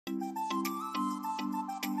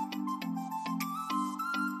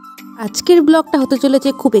আজকের ব্লগটা হতে চলেছে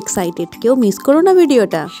খুব এক্সাইটেড, কেউ মিস করো না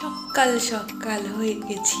ভিডিওটা। সকাল সকাল হয়ে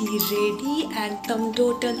গেছি রেডি, একদম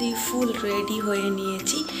টোটালি ফুল রেডি হয়ে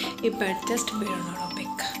নিয়েছি, এবার জাস্ট বেরোনোর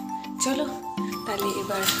অপেক্ষা। চলো তাহলে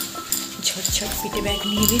এবার ঝটঝট পিঠে ব্যাগ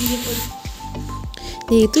নিয়ে বেরিয়ে পড়ি।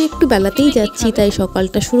 যেহেতু একটু বেলাতেই যাচ্ছি তাই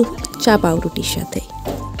সকালটা শুরু চা পাউরুটির সাথে।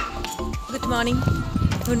 গুড মর্নিং,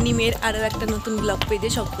 পূর্ণিমের আরও একটা নতুন ব্লগ পেজে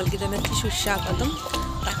সকলকে জানাচ্ছি সুস্বাগতম।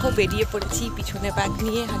 দেখো বেরিয়ে পড়েছি পিছনে ব্যাগ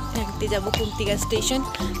নিয়ে, হাঁটতে হাঁটতে যাবো কুন্তিকা স্টেশন,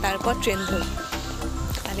 তারপর ট্রেন ধরব।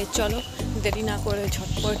 তাহলে চলো দেরি না করে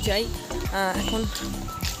ঝটপট যাই। এখন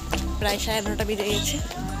প্রায় 9:30 বেজে গেছে,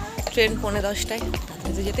 ট্রেন 10:45,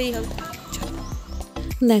 তাড়াতাড়ি যেতেই হবে।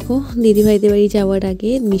 দেখো দিদিভাইদের বাড়ি যাওয়ার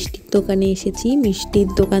আগে মিষ্টির দোকানে এসেছি। মিষ্টির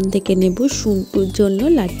দোকান থেকে নেব সুন্টুর জন্য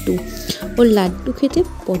লাড্ডু। ওর লাড্ডু খেতে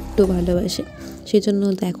বড্ড ভালোবাসে, সেজন্য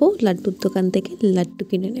দেখো লাড্ডুর দোকান থেকে লাড্ডু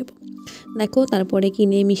কিনে নেব। দেখো তারপরে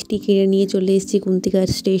কিনে মিষ্টি কিনে নিয়ে চলে এসেছি কুন্তিকা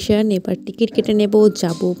স্টেশন। এবার টিকিট কেটে নেব,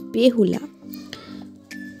 যাব বেহুলা।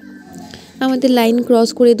 আমাদের লাইন ক্রস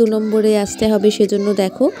করে 2 নম্বরে আসতে হবে, সেজন্য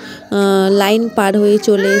দেখো লাইন পার হয়ে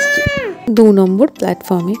চলে এসেছি 2 নম্বর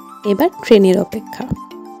প্ল্যাটফর্মে। এবার ট্রেনের অপেক্ষা।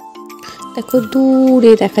 দেখো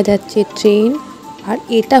দূরে দেখা যাচ্ছে ট্রেন, আর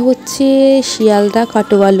এটা হচ্ছে শিয়ালদা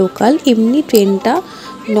কাটোয়া লোকাল। এমনি ট্রেনটা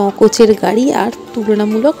 9 কোচের গাড়ি, আর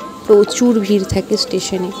তুলনামূলক প্রচুর ভিড় থাকে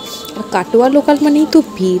স্টেশনে। আর কাটোয়া লোকাল মানেই তো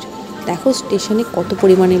ভিড়। দেখো স্টেশনে কত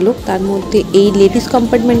পরিমাণে লোক, তার মধ্যে এই লেডিস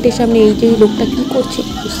কম্পার্টমেন্টের সামনে এই যে লোকটা কী করছে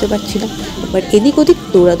বুঝতে পারছি না, এবার এদিক ওদিক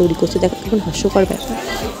দৌড়াদৌড়ি করছে। দেখো এখন হাস্যকর ব্যাপার।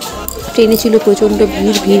 ট্রেনে ছিল প্রচণ্ড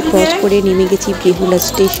ভিড় ক্রস করে নেমে গেছি বেহুলা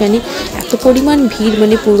স্টেশনে। এত পরিমাণ ভিড়,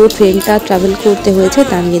 মানে পুরো ট্রেনটা ট্রাভেল করতে হয়েছে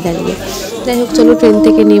দাঁড়িয়ে দাঁড়িয়ে। যাই হোক চলো ট্রেন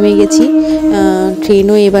থেকে নেমে গেছি।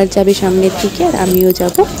 ট্রেনও এবার যাবে সামনের দিকে, আর আমিও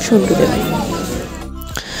যাব সুন্দরের বাড়ি।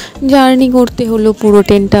 জার্নি করতে হলো পুরো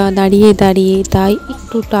ট্রেনটা দাঁড়িয়ে দাঁড়িয়ে, তাই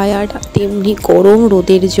একটু টায়ার্ড, তেমনি গরম,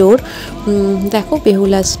 রোদের জোর। দেখো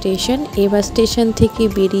বেহুলা স্টেশন। এবার স্টেশন থেকে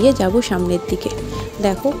বেরিয়ে যাব সামনের দিকে।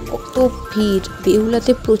 দেখো কত ভিড়,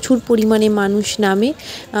 বেহুলাতে প্রচুর পরিমাণে মানুষ নামে,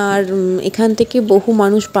 আর এখান থেকে বহু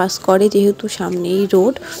মানুষ পাস করে যেহেতু সামনেই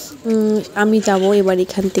রোড। আমি যাব এবার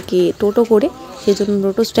এখান থেকে টোটো করে, সেজন্য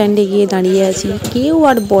টোটো স্ট্যান্ডে গিয়ে দাঁড়িয়ে আছি। কেউ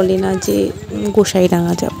আর বলে না যে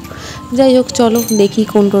গোসাইডাঙ্গা যাব। যাই হোক চলো দেখি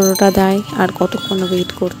কোন টোটোটা দেয় আর কতক্ষণ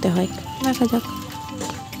ওয়েট করতে হয়, দেখা যাক।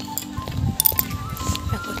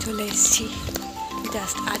 এখন চলে এসেছি,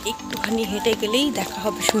 জাস্ট আর একটুখানি হেঁটে গেলেই দেখা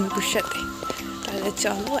হবে সুন্দর সাথে। তাহলে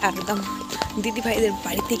চলো একদম দিদিভাইদের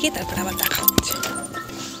বাড়ি থেকে তারপর আবার দেখা হচ্ছে।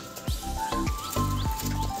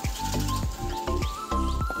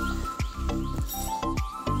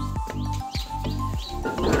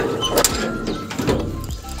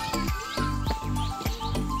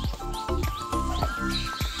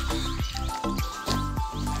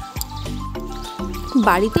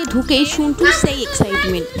 বাড়িতে ঢুকেই শুনটু সেই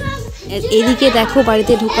এক্সাইটমেন্ট। এদিকে দেখো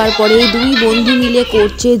বাড়িতে ঢোকার পরে 2 বন্ধু মিলে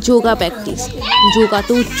করছে যোগা প্র্যাকটিস। যোগা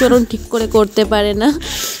তো উচ্চারণ ঠিক করে করতে পারে না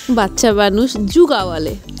বাচ্চা মানুষ, যোগা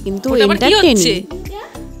বলে, কিন্তু এন্টারটেইনিং।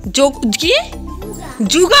 কি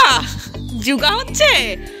যোগা? যোগা হচ্ছে,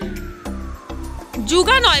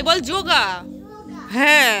 যোগা নয়, বল যোগা।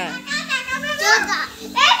 হ্যাঁ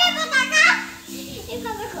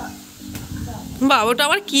বাবা, ওটা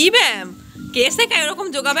আবার কি ব্যায়াম? কে শেখায় এরকম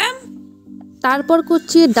যোগা ব্যায়াম? তারপর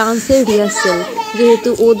করছে ডান্সের রিহার্সেল। যেহেতু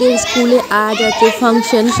ওদের স্কুলে আজ আছে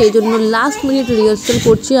ফাংশন, সেই জন্য লাস্ট মিনিট রিহার্সেল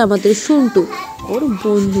করছে আমাদের শুন্টু ওর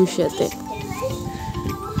বন্ধুর সাথে।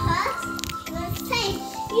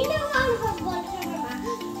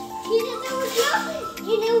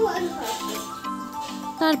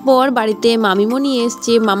 তারপর বাড়িতে মামিমণি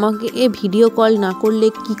এসছে। মামাকে ভিডিও কল না করলে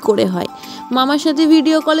কি করে হয়? মামার সাথে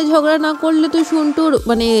ভিডিও কলে ঝগড়া না করলে তো শুন্টুর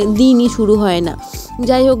মানে দিনই শুরু হয় না।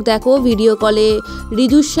 যাই হোক দেখো ভিডিও কলে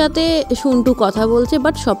রিজুর সাথে শুন্টু কথা বলছে,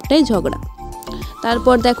 বাট সবটাই ঝগড়া।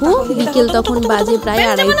 তারপর দেখো বিকেল তখন বাজে প্রায়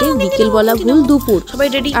 2:30, বিকেল বলা ভুল, দুপুর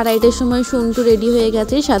 2:30টার সময় শুন্টু রেডি হয়ে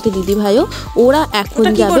গেছে, সাথে দিদিভাইও। ওরা এখন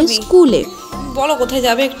যাবে স্কুলে। বলো কোথায়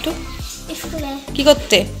যাবে একটু? কি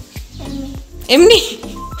করতে? এমনি?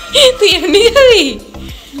 তুই এমনি যাবি?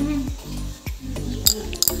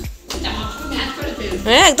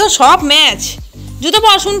 হ্যাঁ একদম সব ম্যাচ। জুতো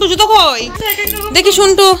পর, শুন্টু জুতো কই দেখি,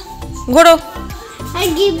 শুন্টু ঘোরো।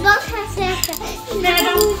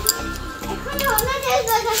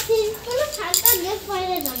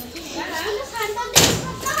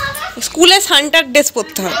 স্কুলে সান্টার ড্রেস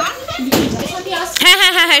পরতে হবে। হ্যাঁ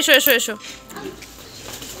হ্যাঁ হ্যাঁ হ্যাঁ, এসো এসো এসো।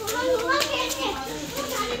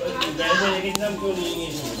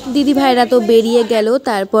 দিদিভাইরা তো বেরিয়ে গেল।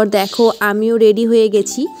 তারপর দেখো আমিও রেডি হয়ে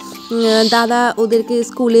গেছি। দাদা ওদেরকে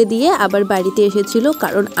স্কুলে দিয়ে আবার বাড়িতে এসেছিল,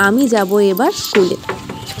 কারণ আমি যাব এবার স্কুলে।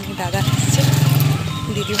 দাদা আসছে,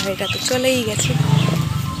 দিদি ভাইটা তো চলেই গেছে।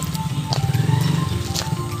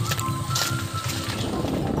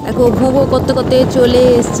 দেখো ভোঁ করতে করতে চলে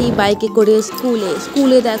এসেছি বাইকে করে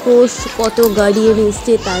স্কুলে দেখো কত গার্ডিয়ান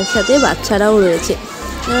এসছে, তার সাথে বাচ্চারাও রয়েছে।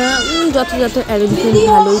 যথাযথ অ্যারেঞ্জমেন্ট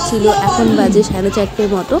ভালোই ছিল। এখন বাজে 4:30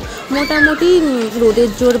 মতো। মোটামুটি রোদের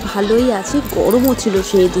জোর ভালোই আছে, গরমও ছিল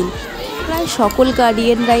সেই দিন। প্রায় সকল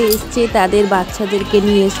গার্ডিয়ানরাই এসছে তাদের বাচ্চাদেরকে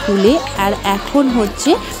নিয়ে স্কুলে। আর এখন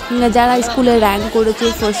হচ্ছে যারা স্কুলে র্যাঙ্ক করেছে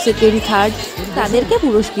ফার্স্ট সেকেন্ড থার্ড তাদেরকে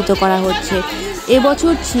পুরস্কৃত করা হচ্ছে।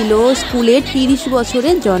 এবছর ছিল স্কুলের 30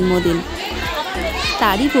 বছরের জন্মদিন,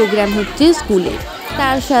 তারই প্রোগ্রাম হচ্ছে স্কুলে।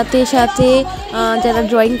 তার সাথে সাথে যারা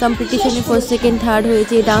ড্রয়িং কম্পিটিশনে ফার্স্ট সেকেন্ড থার্ড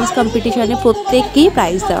হয়েছে, ডান্স কম্পিটিশনে প্রত্যেককেই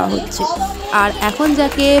প্রাইজ দেওয়া হচ্ছে। আর এখন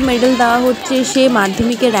যাকে মেডেল দেওয়া হচ্ছে সে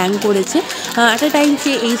মাধ্যমিকে র্যাঙ্ক করেছে। অ্যাট এ টাইম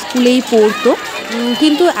সে এই স্কুলেই পড়তো,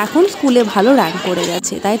 কিন্তু এখন স্কুলে ভালো র্যাঙ্ক করে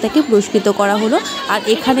গেছে, তাই তাকে পুরস্কৃত করা হলো। আর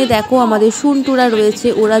এখানে দেখো আমাদের শুনটুরা রয়েছে,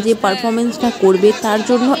 ওরা যে পারফরমেন্সটা করবে তার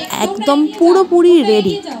জন্য একদম পুরোপুরি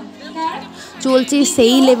রেডি। চলছে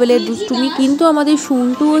সেই লেভেলের দুষ্টুমি, কিন্তু আমাদের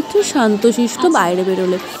শুনটু হচ্ছে শান্তশিষ্ট।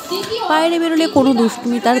 বাইরে বেরোলে কোনো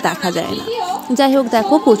দুষ্টুমি তার দেখা যায় না। যাই হোক,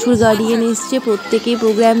 দেখো প্রচুর গার্ডিয়ান এসছে, প্রত্যেকেই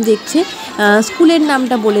প্রোগ্রাম দেখছে। স্কুলের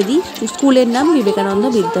নামটা বলে দিই, স্কুলের নাম বিবেকানন্দ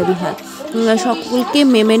বিদ্যাবিহার। সকলকে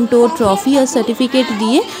মেমেন্টো, ট্রফি আর সার্টিফিকেট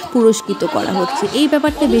দিয়ে পুরস্কৃত করা হচ্ছে। এই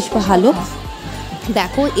ব্যাপারটা বেশ ভালো।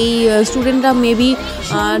 দেখো এই স্টুডেন্টরা মেবি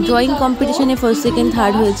ড্রয়িং কম্পিটিশনে ফার্স্ট সেকেন্ড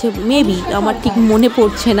থার্ড হয়েছে, মেবি, আমার ঠিক মনে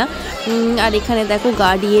পড়ছে না। আর এখানে দেখো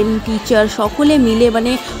গার্ডিয়ান, টিচার সকলে মিলে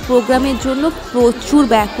মানে প্রোগ্রামের জন্য প্রচুর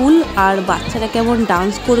ব্যাকুল। আর বাচ্চারা কেমন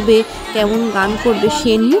ডান্স করবে, কেমন গান করবে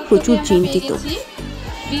সে নিয়ে প্রচুর চিন্তিত।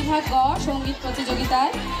 বিভাগ গ সঙ্গীত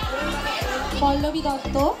প্রতিযোগিতায় পল্লবী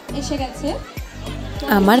দত্ত এসে গেছে।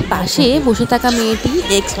 আমার পাশে বসে থাকা মেয়েটি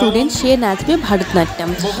এক্স স্টুডেন্ট, সে নাচবে ভারতনাট্যম।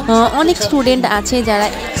 অনেক স্টুডেন্ট আছে যারা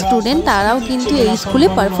স্টুডেন্ট, তারাও কিন্তু এই স্কুলে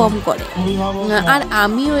পারফর্ম করে। আর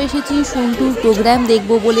আমিও এসেছি শুনটুর প্রোগ্রাম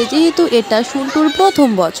দেখব বলে, যেহেতু এটা শুনটুর প্রথম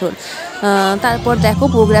বছর। তারপর দেখো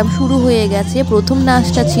প্রোগ্রাম শুরু হয়ে গেছে। প্রথম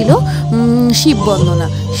নাচটা ছিল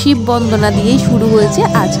শিববন্দনা দিয়েই শুরু হয়েছে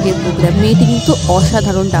আজকের প্রোগ্রাম। মেয়েটি কিন্তু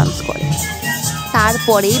অসাধারণ ডান্স করে।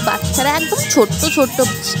 তারপরেই বাচ্চারা, একদম ছোট্ট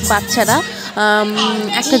বাচ্চারা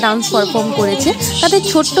একটা ডান্স পারফর্ম করেছে। তাদের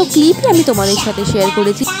ছোট্ট ক্লিপই আমি তোমাদের সাথে শেয়ার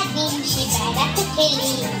করেছি।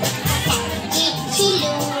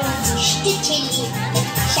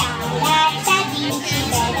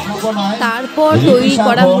 তারপর তৈরি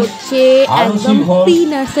করা হচ্ছে একদম প্রি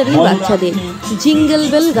নার্সারি বাচ্চাদের জিঙ্গল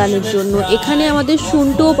বেল গানের জন্য। এখানে আমাদের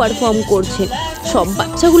শুনটুও পারফর্ম করছে। সব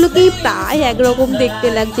বাচ্চাগুলোকেই প্রায় একরকম দেখতে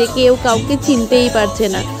লাগছে, কেউ কাউকে চিনতেই পারছে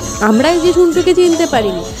না। আমরা এই যে শুনটুকে চিনতে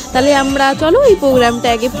পারিনি, তাহলে আমরা চলো এই প্রোগ্রামটা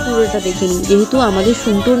আগে পুরোটা দেখে নিই। যেহেতু আমাদের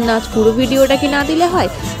শুনটুর নাচ পুরো ভিডিওটা কি না দিলে হয়,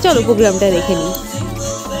 চলো প্রোগ্রামটা দেখে নিই।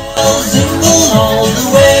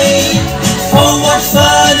 Oh, what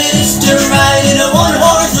fun it is to ride in a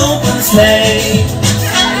one-horse open sleigh.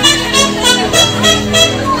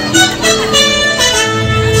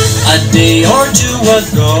 A day or two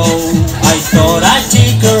ago, I thought I'd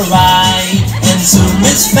take a ride, and soon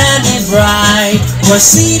Miss Fanny Bright was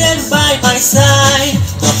seated by my side.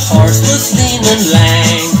 The horse was lean and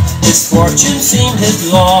lank, his fortune seemed his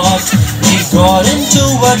lot. We got into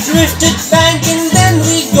a drifted bank, and then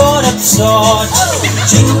we got upset.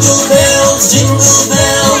 Jingle bells,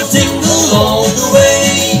 jingle all the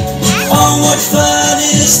way. Oh, what fun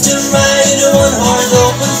it is to ride a one-horse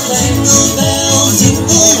open sleigh.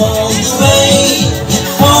 Jingle all the way.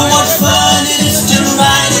 Oh, what fun it is to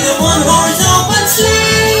ride a one-horse open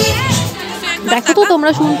sleigh. দেখো তো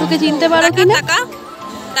তোমরা শুনটুকে চিনতে পারো কিনা?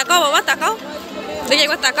 তাকাও বাবা, তাকাও দেখি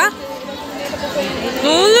একবার, তাকা।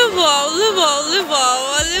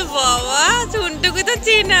 বাবা শুনটুকে তো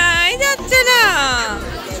চেনাই যাচ্ছে না,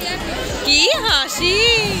 কি হাসি।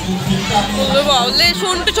 বলে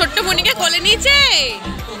শুনটু ছোট্ট মনিকে কোলে নিয়েছে।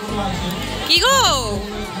 কি গো,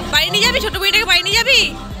 বাড়ি নিয়ে যাবি? ছোট বইটাকে বাড়ি নিয়ে যাবি?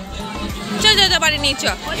 চল চল বাড়ি নিয়ে চ।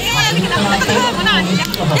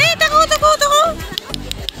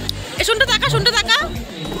 শুনটু তাকা,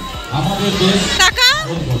 তাকা।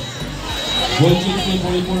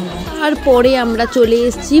 তারপরে আমরা চলে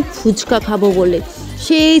এসেছি ফুচকা খাবো বলে।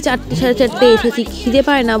 সেই 4টে সাড়ে 4টে এসেছি, খিদে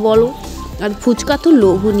পায় না বলো। আর ফুচকা তো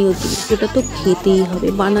লোভনীয় জিনিস, ওটা তো খেতেই হবে।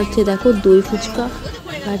 বানাচ্ছে দেখো দই ফুচকা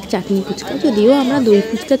আর চাটনি ফুচকা। যদিও আমরা দই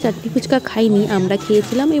ফুচকা চাটনি ফুচকা খাইনি, আমরা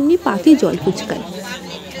খেয়েছিলাম এমনি পাতি জল ফুচকায়।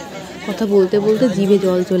 কথা বলতে বলতে জিভে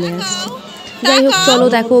জল চলে আসছে। যাই হোক, চলো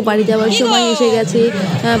দেখো বাড়ি যাওয়ার সময় এসে গেছে,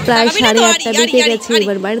 প্রায় 8:30 বেজে গেছে।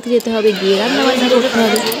 এবার বাড়িতে যেতে হবে, গিয়ে রান্না বান্না করতে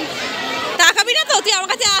হবে। তাকাবি না তো? তুই আমার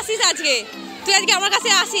কাছে আসিস আজকে, তুই আজকে আমার কাছে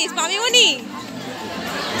আসিস, পাবি মনি।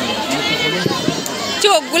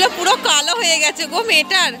 চোখ চোখগুলো পুরো কালো হয়ে গেছে গো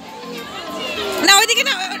মেয়েটার। না ওইদিকে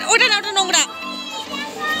না, ওটা না, ওটা নোংরা।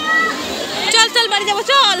 চল চল বাড়ি যাবো,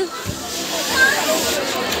 চল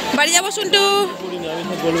বাড়ি যাবো। শুনটু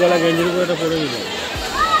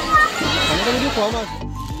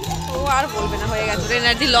ও আর বলবে না, হয়ে গেছে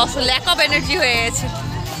energy loss, lack of energy হয়ে গেছে।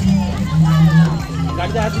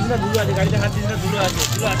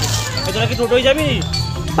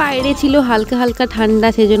 বাইরে ছিল হালকা হালকা ঠান্ডা,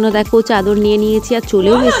 সেজন্য দেখো চাদর নিয়ে নিয়েছি আর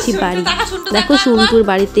চলেও এসেছি বাড়ি। দেখো সন্টুর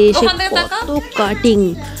বাড়িতে এসে কত কাটিং,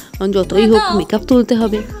 যতই হোক মেকআপ তুলতে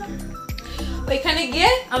হবে। ওইখানে গিয়ে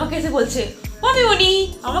আমাকে এসে বলছে মামিমণি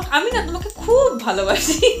আমি না তোমাকে খুব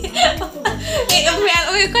ভালোবাসি।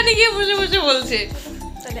 ওইখানে গিয়ে বসে বসে বলছে।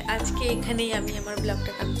 তাহলে আজকে এখানেই আমি আমার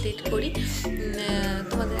ব্লগটা কমপ্লিট করি।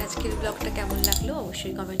 তোমাদের আজকের ব্লগটা কেমন লাগলো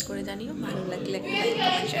অবশ্যই কমেন্ট করে জানিও। ভালো লাগলে লাইক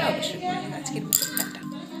কমেন্ট শেয়ার অবশ্যই। আজকের মতো টাটা।